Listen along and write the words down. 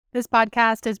This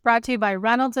podcast is brought to you by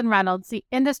Reynolds & Reynolds, the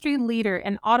industry leader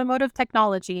in automotive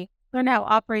technology. Learn how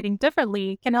operating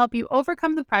differently can help you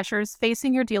overcome the pressures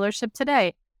facing your dealership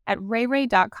today at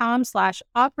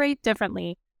rayrey.com/operate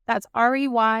differently. That's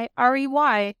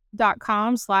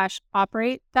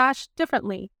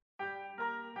REYREY.com/operate-differently.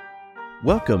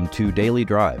 Welcome to Daily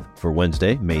Drive for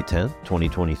Wednesday, May 10th,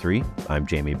 2023. I'm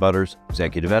Jamie Butters,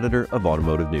 Executive Editor of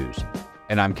Automotive News.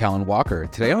 And I'm Kellen Walker.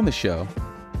 Today on the show,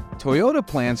 Toyota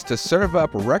plans to serve up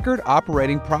record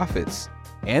operating profits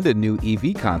and a new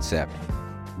EV concept.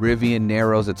 Rivian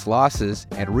narrows its losses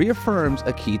and reaffirms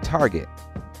a key target.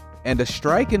 And a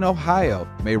strike in Ohio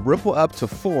may ripple up to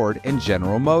Ford and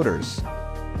General Motors.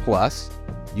 Plus,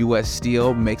 U.S.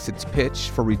 Steel makes its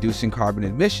pitch for reducing carbon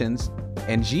emissions,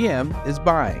 and GM is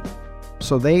buying.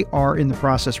 So they are in the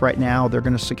process right now. They're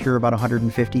going to secure about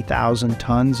 150,000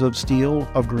 tons of steel,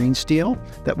 of green steel,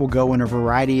 that will go in a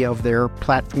variety of their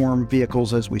platform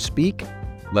vehicles as we speak.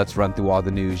 Let's run through all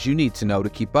the news you need to know to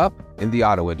keep up in the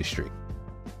auto industry.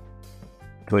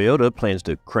 Toyota plans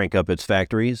to crank up its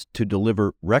factories to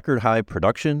deliver record-high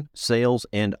production, sales,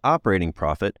 and operating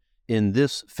profit in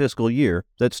this fiscal year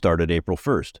that started April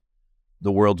 1st.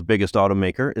 The world's biggest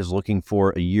automaker is looking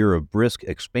for a year of brisk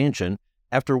expansion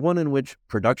after one in which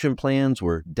production plans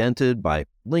were dented by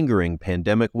lingering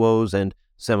pandemic woes and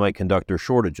semiconductor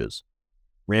shortages.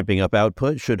 Ramping up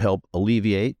output should help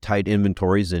alleviate tight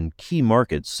inventories in key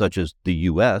markets such as the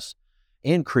U.S.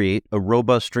 and create a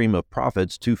robust stream of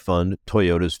profits to fund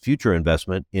Toyota's future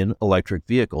investment in electric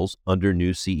vehicles under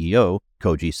new CEO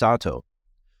Koji Sato.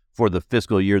 For the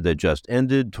fiscal year that just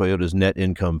ended, Toyota's net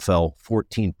income fell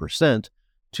 14%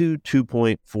 to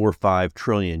 2.45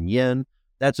 trillion yen.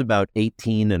 That's about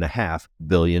 $18.5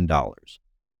 billion.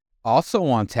 Also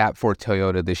on tap for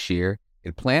Toyota this year,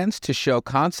 it plans to show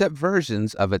concept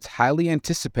versions of its highly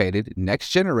anticipated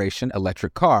next-generation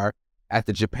electric car at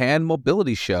the Japan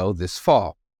Mobility Show this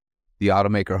fall. The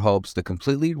automaker hopes the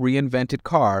completely reinvented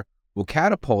car will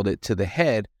catapult it to the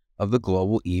head of the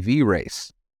global EV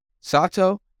race.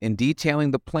 Sato, in detailing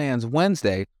the plans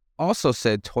Wednesday, also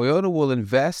said Toyota will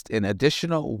invest an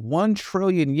additional 1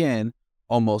 trillion yen,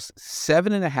 almost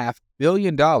 $7.5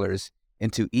 billion,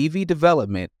 into EV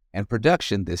development and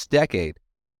production this decade.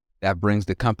 That brings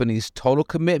the company's total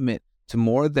commitment to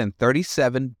more than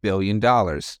 $37 billion.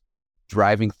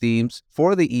 Driving themes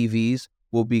for the EVs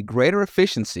will be greater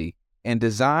efficiency and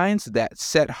designs that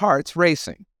set hearts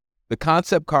racing. The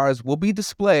concept cars will be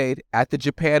displayed at the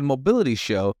Japan Mobility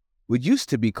Show, which used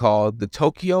to be called the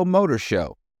Tokyo Motor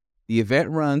Show. The event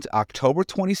runs October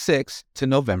 26th to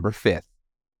November 5th.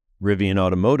 Rivian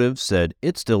Automotive said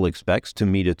it still expects to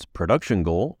meet its production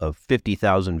goal of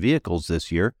 50,000 vehicles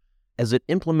this year as it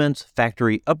implements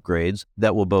factory upgrades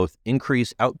that will both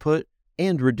increase output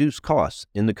and reduce costs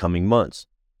in the coming months.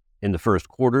 In the first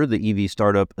quarter, the EV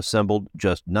startup assembled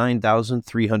just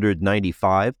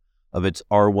 9,395 of its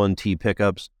R1T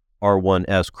pickups,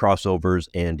 R1S crossovers,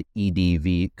 and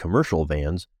EDV commercial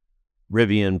vans.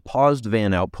 Rivian paused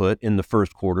van output in the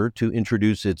first quarter to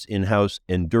introduce its in-house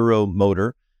Enduro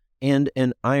motor and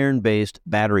an iron-based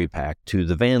battery pack to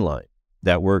the van line.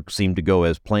 That work seemed to go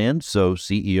as planned, so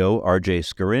CEO RJ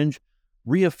Scaringe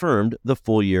reaffirmed the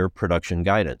full-year production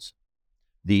guidance.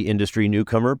 The industry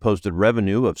newcomer posted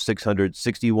revenue of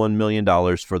 $661 million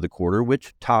for the quarter,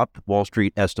 which topped Wall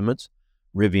Street estimates.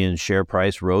 Rivian's share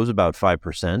price rose about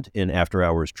 5% in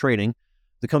after-hours trading.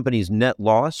 The company's net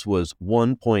loss was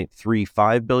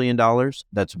 $1.35 billion.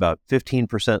 That's about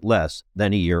 15% less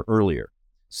than a year earlier.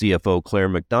 CFO Claire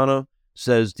McDonough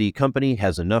says the company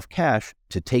has enough cash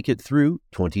to take it through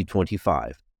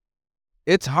 2025.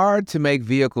 It's hard to make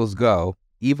vehicles go,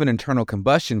 even internal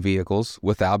combustion vehicles,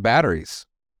 without batteries.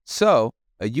 So,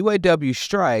 a UAW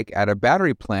strike at a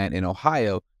battery plant in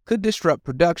Ohio could disrupt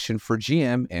production for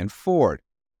GM and Ford.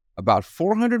 About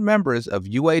 400 members of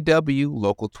UAW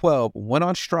Local 12 went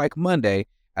on strike Monday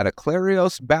at a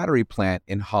Clarios battery plant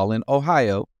in Holland,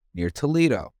 Ohio, near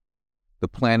Toledo. The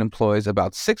plant employs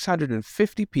about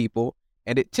 650 people,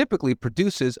 and it typically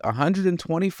produces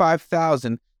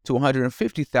 125,000 to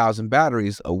 150,000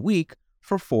 batteries a week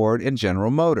for Ford and General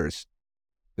Motors.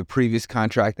 The previous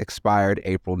contract expired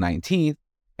April 19th,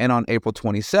 and on April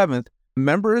 27th,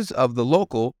 members of the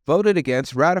local voted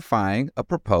against ratifying a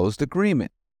proposed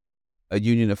agreement. A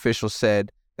union official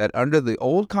said that under the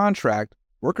old contract,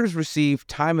 workers received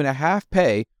time-and-a-half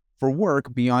pay for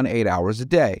work beyond 8 hours a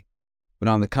day. But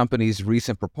on the company's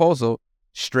recent proposal,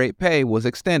 straight pay was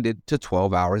extended to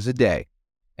 12 hours a day.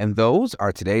 And those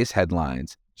are today's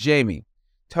headlines. Jamie,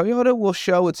 Toyota will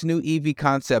show its new EV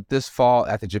concept this fall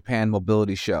at the Japan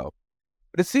Mobility Show.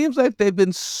 But it seems like they've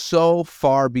been so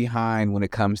far behind when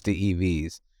it comes to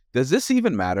EVs. Does this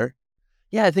even matter?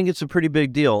 Yeah, I think it's a pretty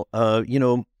big deal.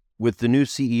 With the new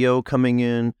CEO coming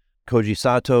in, Koji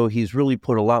Sato, he's really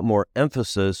put a lot more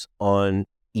emphasis on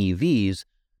EVs,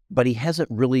 but he hasn't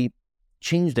really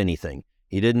changed anything.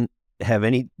 He didn't have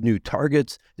any new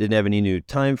targets, didn't have any new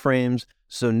timeframes.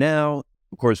 So now,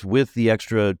 of course, with the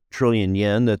extra trillion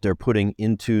yen that they're putting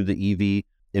into the EV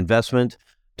investment,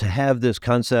 to have this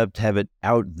concept, have it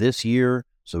out this year,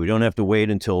 so we don't have to wait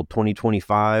until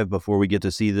 2025 before we get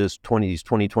to see these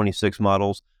 2026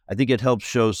 models, I think it helps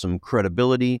show some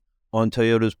credibility on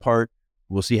Toyota's part.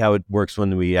 We'll see how it works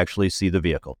when we actually see the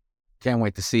vehicle. Can't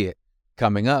wait to see it.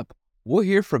 Coming up, we'll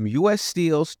hear from U.S.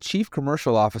 Steel's Chief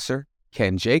Commercial Officer,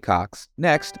 Ken Jaycox,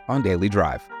 next on Daily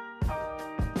Drive.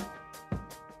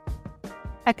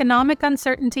 Economic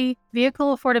uncertainty,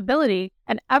 vehicle affordability,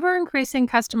 and ever-increasing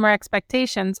customer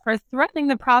expectations are threatening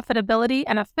the profitability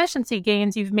and efficiency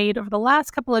gains you've made over the last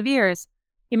couple of years.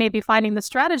 You may be finding the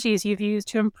strategies you've used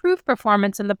to improve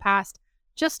performance in the past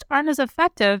just aren't as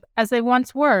effective as they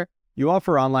once were. You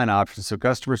offer online options so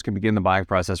customers can begin the buying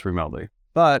process remotely,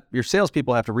 but your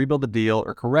salespeople have to rebuild the deal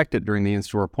or correct it during the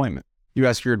in-store appointment. You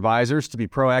ask your advisors to be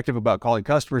proactive about calling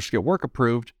customers to get work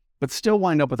approved, but still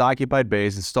wind up with occupied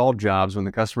bays and stalled jobs when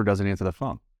the customer doesn't answer the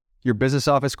phone. Your business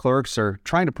office clerks are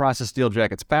trying to process deal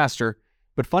jackets faster,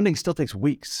 but funding still takes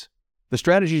weeks. The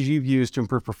strategies you've used to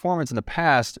improve performance in the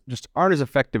past just aren't as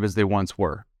effective as they once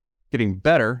were. Getting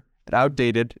better at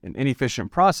outdated and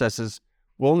inefficient processes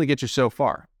will only get you so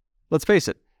far. Let's face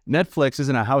it, Netflix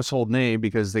isn't a household name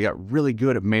because they got really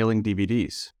good at mailing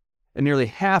DVDs. And nearly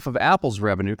half of Apple's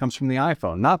revenue comes from the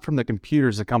iPhone, not from the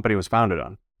computers the company was founded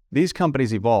on. These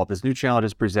companies evolved as new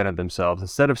challenges presented themselves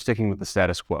instead of sticking with the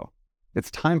status quo. It's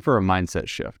time for a mindset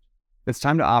shift. It's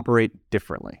time to operate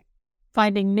differently.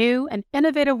 Finding new and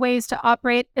innovative ways to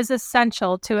operate is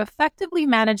essential to effectively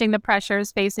managing the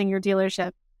pressures facing your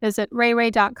dealership. Visit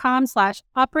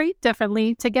rayrey.com/operate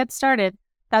differently to get started.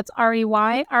 That's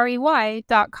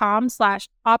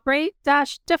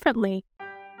REYREY.com/operate-differently.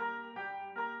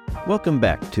 Welcome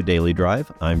back to Daily Drive.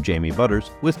 I'm Jamie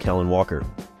Butters with Kellen Walker.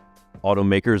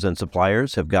 Automakers and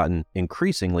suppliers have gotten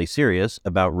increasingly serious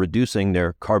about reducing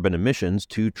their carbon emissions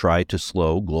to try to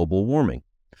slow global warming.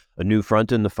 A new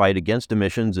front in the fight against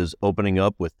emissions is opening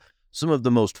up with some of the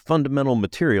most fundamental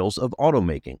materials of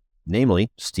automaking,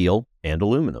 namely steel and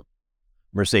aluminum.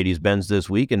 Mercedes-Benz this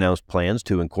week announced plans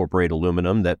to incorporate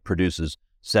aluminum that produces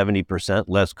 70%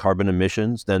 less carbon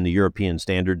emissions than the European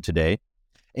standard today.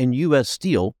 And U.S.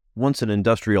 Steel, once an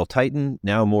industrial titan,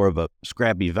 now more of a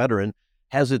scrappy veteran,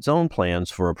 has its own plans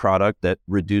for a product that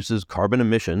reduces carbon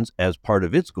emissions as part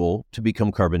of its goal to become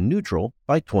carbon neutral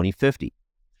by 2050.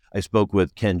 I spoke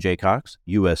with Ken Jaycox,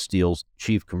 U.S. Steel's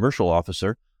Chief Commercial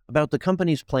Officer, about the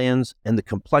company's plans and the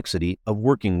complexity of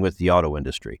working with the auto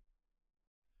industry.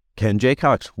 Ken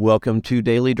Jaycox, welcome to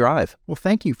Daily Drive. Well,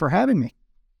 thank you for having me.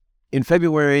 In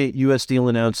February, U.S. Steel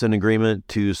announced an agreement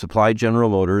to supply General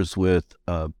Motors with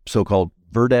so-called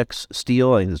Verdex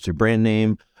steel. I think that's their brand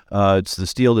name. It's the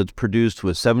steel that's produced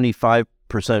with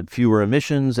 75% fewer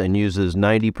emissions and uses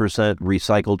 90%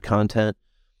 recycled content.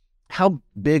 How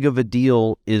big of a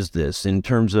deal is this in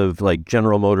terms of like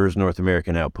General Motors' North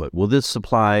American output? Will this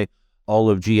supply all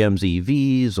of GM's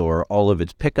EVs or all of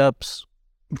its pickups?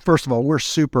 First of all, we're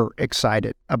super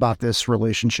excited about this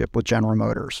relationship with General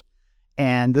Motors.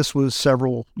 And this was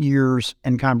several years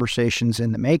and conversations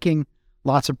in the making,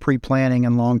 lots of pre-planning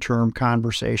and long-term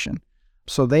conversation.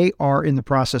 So they are in the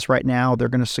process right now. They're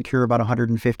going to secure about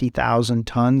 150,000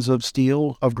 tons of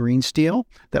steel, of green steel,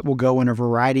 that will go in a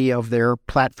variety of their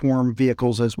platform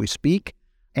vehicles as we speak.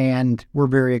 And we're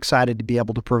very excited to be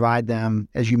able to provide them,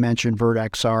 as you mentioned,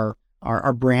 Verdex,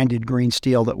 our branded green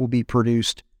steel that will be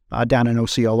produced down in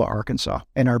Osceola, Arkansas,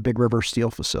 in our Big River Steel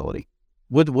facility.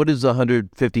 What is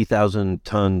 150,000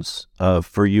 tons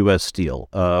for U.S. Steel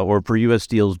or for U.S.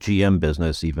 Steel's GM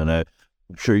business even? I'm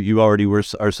sure you already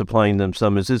are supplying them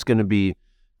some. Is this going to be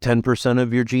 10%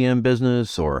 of your GM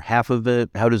business or half of it?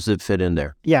 How does it fit in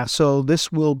there? Yeah, so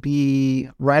this will be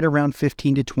right around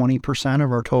 15 to 20%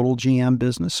 of our total GM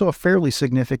business, so a fairly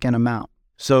significant amount.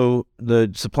 So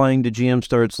the supplying to GM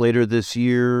starts later this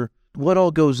year. What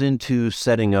all goes into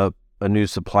setting up a new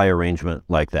supply arrangement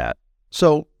like that?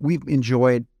 So we've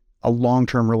enjoyed a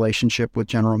long-term relationship with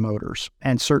General Motors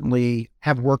and certainly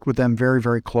have worked with them very,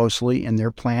 very closely in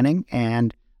their planning.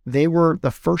 And they were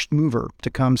the first mover to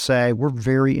come say, we're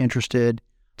very interested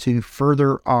to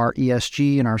further our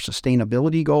ESG and our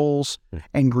sustainability goals.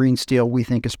 And green steel, we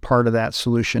think, is part of that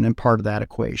solution and part of that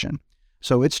equation.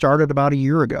 So it started about a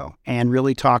year ago and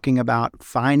really talking about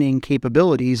finding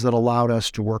capabilities that allowed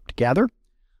us to work together,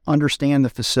 understand the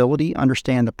facility,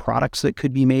 understand the products that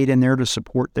could be made in there to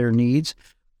support their needs.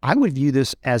 I would view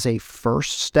this as a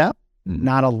first step,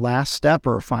 not a last step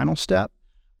or a final step,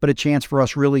 but a chance for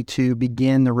us really to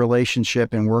begin the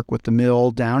relationship and work with the mill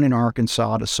down in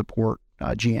Arkansas to support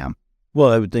GM.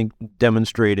 Well, I would think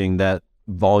demonstrating that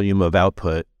volume of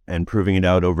output and proving it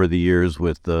out over the years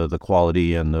with the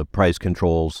quality and the price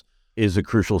controls is a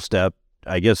crucial step.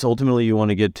 I guess ultimately you want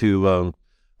to get to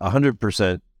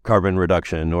 100% carbon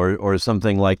reduction or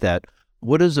something like that.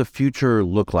 What does the future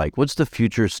look like? What's the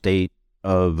future state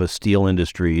of a steel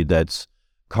industry that's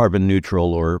carbon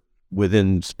neutral or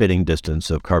within spitting distance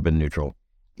of carbon neutral?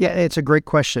 Yeah, it's a great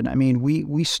question. I mean,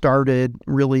 we started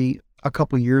really a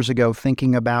couple of years ago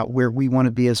thinking about where we want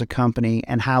to be as a company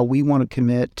and how we want to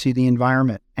commit to the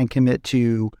environment and commit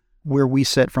to where we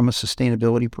sit from a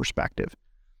sustainability perspective.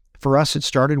 For us, it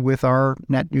started with our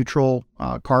net neutral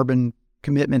carbon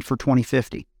commitment for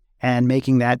 2050 and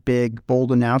making that big,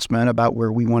 bold announcement about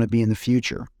where we want to be in the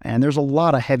future. And there's a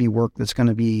lot of heavy work that's going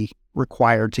to be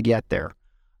required to get there.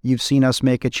 You've seen us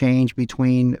make a change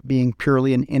between being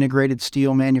purely an integrated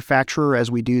steel manufacturer,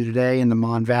 as we do today in the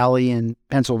Mon Valley in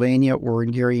Pennsylvania or in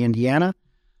Gary, Indiana,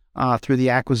 through the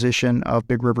acquisition of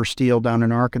Big River Steel down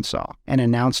in Arkansas, and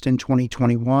announced in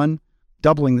 2021,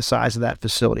 doubling the size of that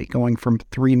facility, going from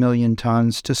 3 million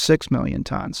tons to 6 million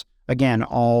tons. Again,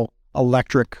 all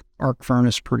electric arc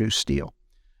furnace produced steel.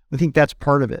 I think that's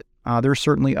part of it. There's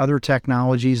certainly other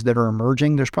technologies that are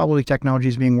emerging. There's probably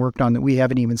technologies being worked on that we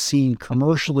haven't even seen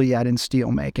commercially yet in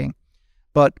steel making.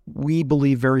 But we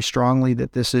believe very strongly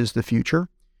that this is the future.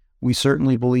 We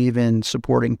certainly believe in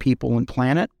supporting people and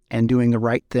planet and doing the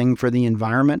right thing for the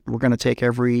environment. We're going to take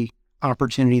every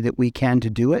opportunity that we can to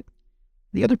do it.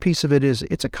 The other piece of it is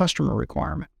it's a customer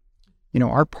requirement. You know,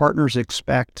 our partners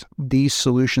expect these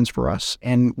solutions for us,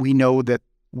 and we know that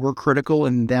we're critical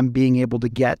in them being able to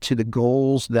get to the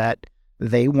goals that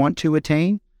they want to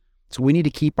attain. So we need to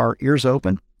keep our ears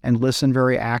open and listen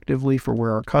very actively for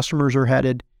where our customers are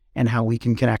headed and how we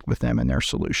can connect with them and their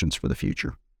solutions for the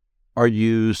future. Are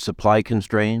you supply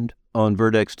constrained on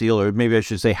Vertex Steel? Or maybe I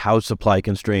should say, how supply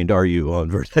constrained are you on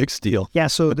Vertex Steel? Yeah,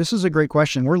 so this is a great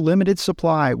question. We're limited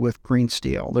supply with green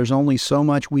steel. There's only so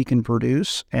much we can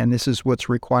produce, and this is what's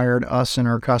required us and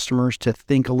our customers to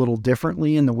think a little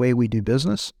differently in the way we do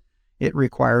business. It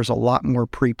requires a lot more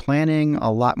pre-planning,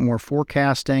 a lot more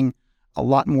forecasting, a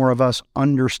lot more of us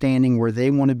understanding where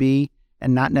they want to be,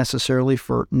 and not necessarily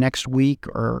for next week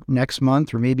or next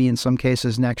month, or maybe in some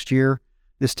cases next year.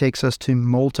 This takes us to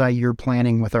multi-year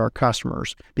planning with our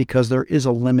customers because there is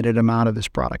a limited amount of this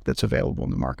product that's available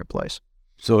in the marketplace.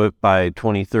 So if by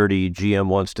 2030 GM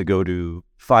wants to go to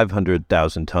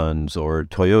 500,000 tons or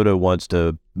Toyota wants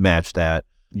to match that,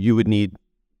 you would need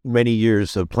many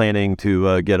years of planning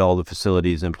to get all the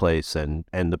facilities in place and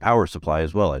the power supply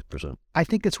as well, I presume. I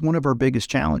think it's one of our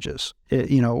biggest challenges.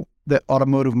 The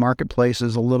automotive marketplace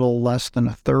is a little less than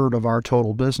a third of our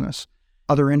total business.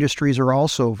 Other industries are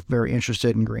also very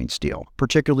interested in green steel,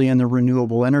 particularly in the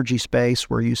renewable energy space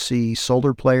where you see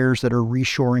solar players that are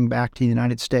reshoring back to the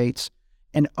United States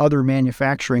and other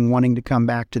manufacturing wanting to come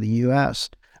back to the U.S.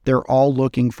 They're all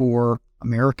looking for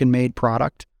American-made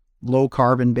product, low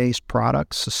carbon-based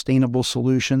products, sustainable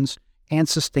solutions, and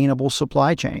sustainable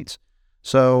supply chains.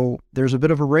 So there's a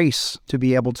bit of a race to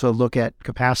be able to look at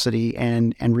capacity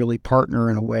and really partner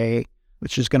in a way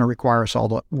which is going to require us all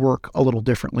to work a little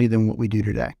differently than what we do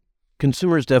today.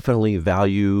 Consumers definitely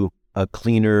value a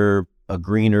cleaner, a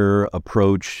greener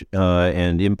approach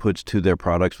and inputs to their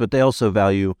products, but they also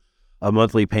value a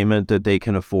monthly payment that they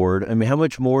can afford. I mean, how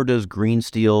much more does green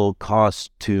steel cost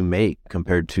to make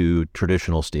compared to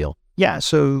traditional steel? Yeah,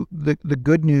 so the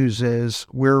good news is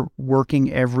we're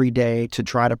working every day to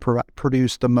try to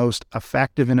produce the most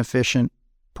effective and efficient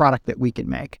product that we can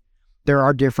make. There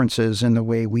are differences in the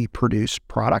way we produce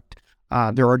product.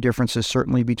 There are differences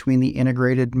certainly between the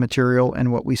integrated material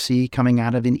and what we see coming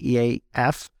out of an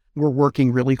EAF. We're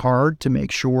working really hard to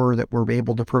make sure that we're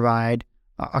able to provide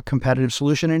a competitive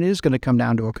solution, and it is going to come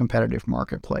down to a competitive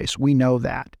marketplace. We know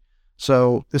that.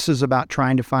 So this is about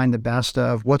trying to find the best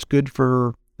of what's good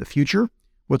for the future,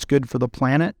 what's good for the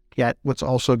planet, yet what's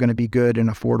also going to be good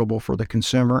and affordable for the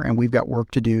consumer, and we've got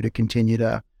work to do to continue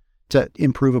to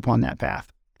improve upon that path.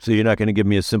 So you're not going to give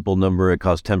me a simple number, it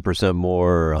costs 10%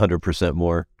 more or 100%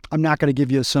 more? I'm not going to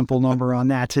give you a simple number on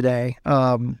that today.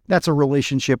 That's a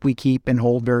relationship we keep and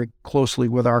hold very closely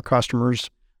with our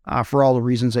customers for all the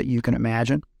reasons that you can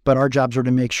imagine. But our jobs are to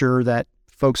make sure that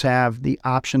folks have the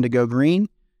option to go green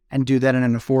and do that in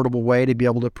an affordable way to be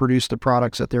able to produce the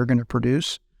products that they're going to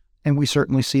produce. And we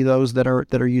certainly see those that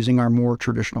are using our more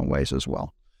traditional ways as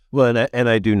well. Well, and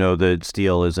I do know that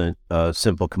steel isn't a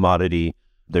simple commodity.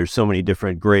 There's so many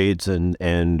different grades and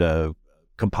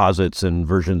composites and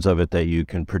versions of it that you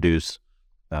can produce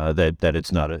that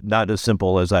it's not as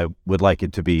simple as I would like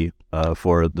it to be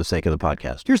for the sake of the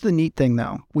podcast. Here's the neat thing,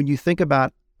 though. When you think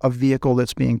about a vehicle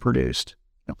that's being produced,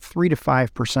 3 to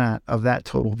 5% of that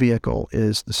total vehicle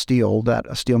is the steel that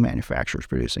a steel manufacturer is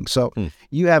producing. So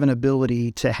you have an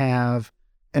ability to have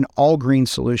an all-green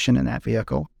solution in that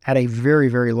vehicle at a very,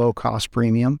 very low cost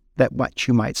premium that what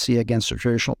you might see against a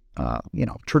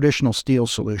traditional steel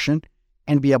solution,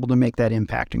 and be able to make that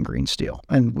impact in green steel.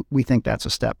 And we think that's a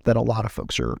step that a lot of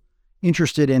folks are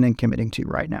interested in and committing to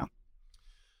right now.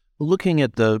 Looking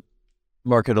at the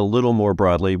market a little more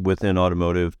broadly within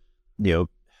automotive,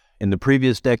 in the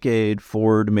previous decade,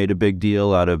 Ford made a big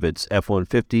deal out of its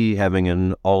F-150 having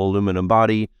an all-aluminum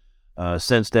body.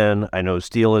 Since then, I know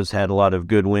steel has had a lot of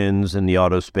good wins in the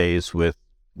auto space with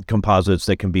composites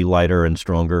that can be lighter and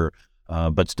stronger,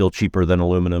 but still cheaper than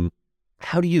aluminum.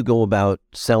 How do you go about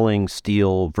selling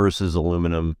steel versus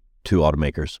aluminum to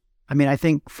automakers? I mean, I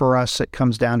think for us, it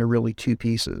comes down to really two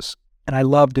pieces. And I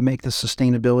love to make the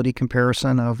sustainability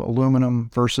comparison of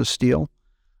aluminum versus steel.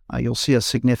 You'll see a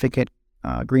significant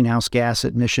greenhouse gas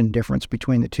emission difference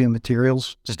between the two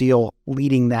materials, steel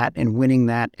leading that and winning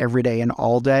that every day and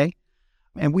all day.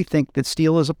 And we think that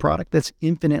steel is a product that's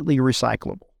infinitely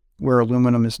recyclable, where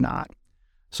aluminum is not.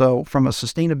 So from a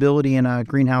sustainability and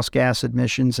greenhouse gas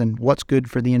emissions and what's good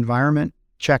for the environment,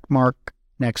 check mark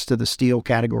next to the steel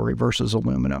category versus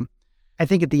aluminum. I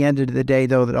think at the end of the day,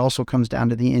 though, that also comes down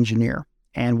to the engineer.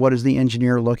 And what is the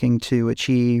engineer looking to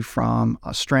achieve from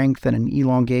a strength and an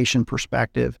elongation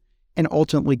perspective, and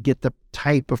ultimately get the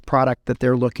type of product that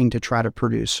they're looking to try to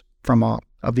produce from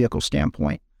a vehicle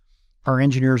standpoint. Our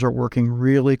engineers are working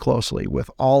really closely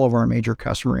with all of our major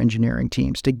customer engineering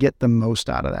teams to get the most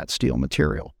out of that steel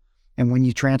material. And when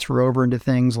you transfer over into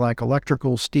things like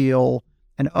electrical steel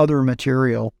and other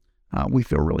material, we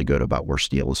feel really good about where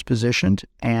steel is positioned,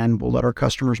 and we'll let our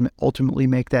customers ultimately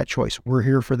make that choice. We're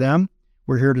here for them.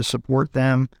 We're here to support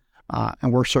them,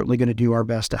 and we're certainly going to do our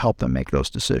best to help them make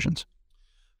those decisions.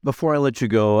 Before I let you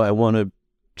go, I want to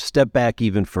step back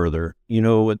even further.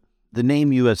 The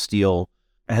name U.S. Steel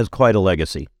has quite a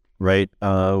legacy, right?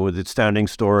 With its founding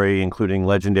story, including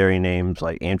legendary names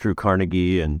like Andrew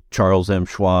Carnegie and Charles M.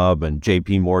 Schwab and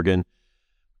J.P. Morgan.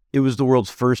 It was the world's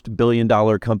first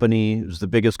billion-dollar company. It was the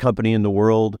biggest company in the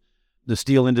world. The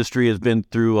steel industry has been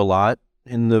through a lot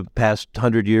in the past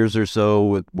 100 years or so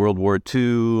with World War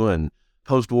II and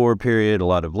post-war period, a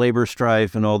lot of labor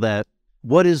strife and all that.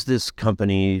 What is this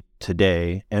company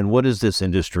today, and what is this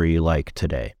industry like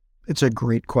today? It's a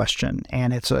great question,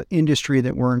 and it's an industry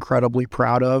that we're incredibly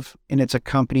proud of, and it's a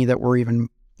company that we're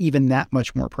even that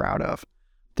much more proud of.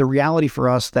 The reality for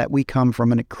us that we come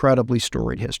from an incredibly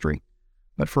storied history,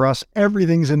 but for us,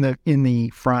 everything's in the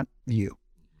front view.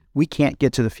 We can't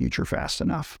get to the future fast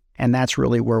enough, and that's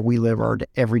really where we live our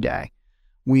every day.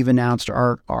 We've announced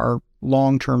our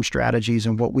long-term strategies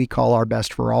and what we call our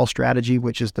best for all strategy,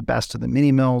 which is the best of the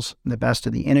mini mills, and the best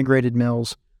of the integrated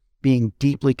mills, being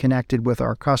deeply connected with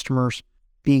our customers,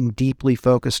 being deeply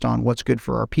focused on what's good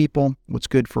for our people, what's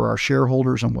good for our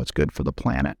shareholders, and what's good for the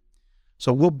planet.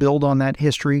 So we'll build on that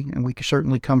history, and we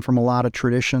certainly come from a lot of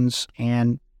traditions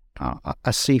and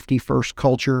a safety-first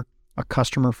culture, a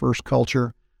customer-first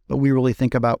culture, but we really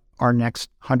think about our next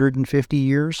 150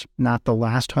 years, not the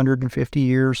last 150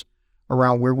 years,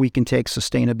 around where we can take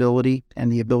sustainability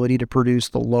and the ability to produce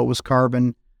the lowest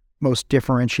carbon, most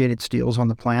differentiated steels on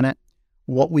the planet,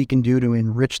 what we can do to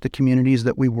enrich the communities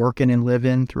that we work in and live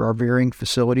in through our varying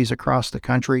facilities across the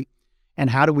country, and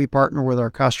how do we partner with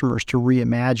our customers to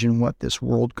reimagine what this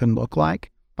world can look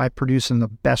like by producing the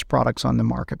best products on the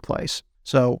marketplace.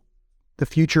 So the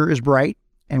future is bright,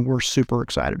 and we're super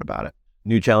excited about it.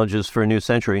 New challenges for a new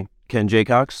century. Ken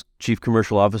Jaycox, Chief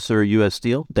Commercial Officer, U.S.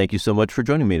 Steel, thank you so much for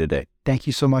joining me today. Thank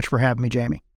you so much for having me,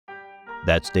 Jamie.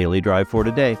 That's Daily Drive for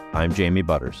today. I'm Jamie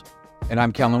Butters. And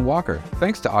I'm Kellen Walker.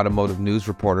 Thanks to Automotive News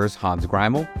reporters Hans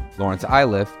Greimel, Lawrence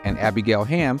Iliff, and Abigail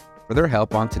Ham for their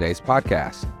help on today's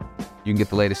podcast. You can get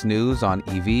the latest news on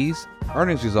EVs,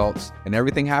 earnings results, and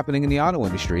everything happening in the auto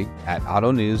industry at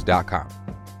autonews.com.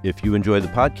 If you enjoy the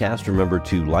podcast, remember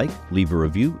to like, leave a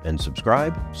review, and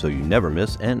subscribe so you never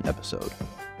miss an episode.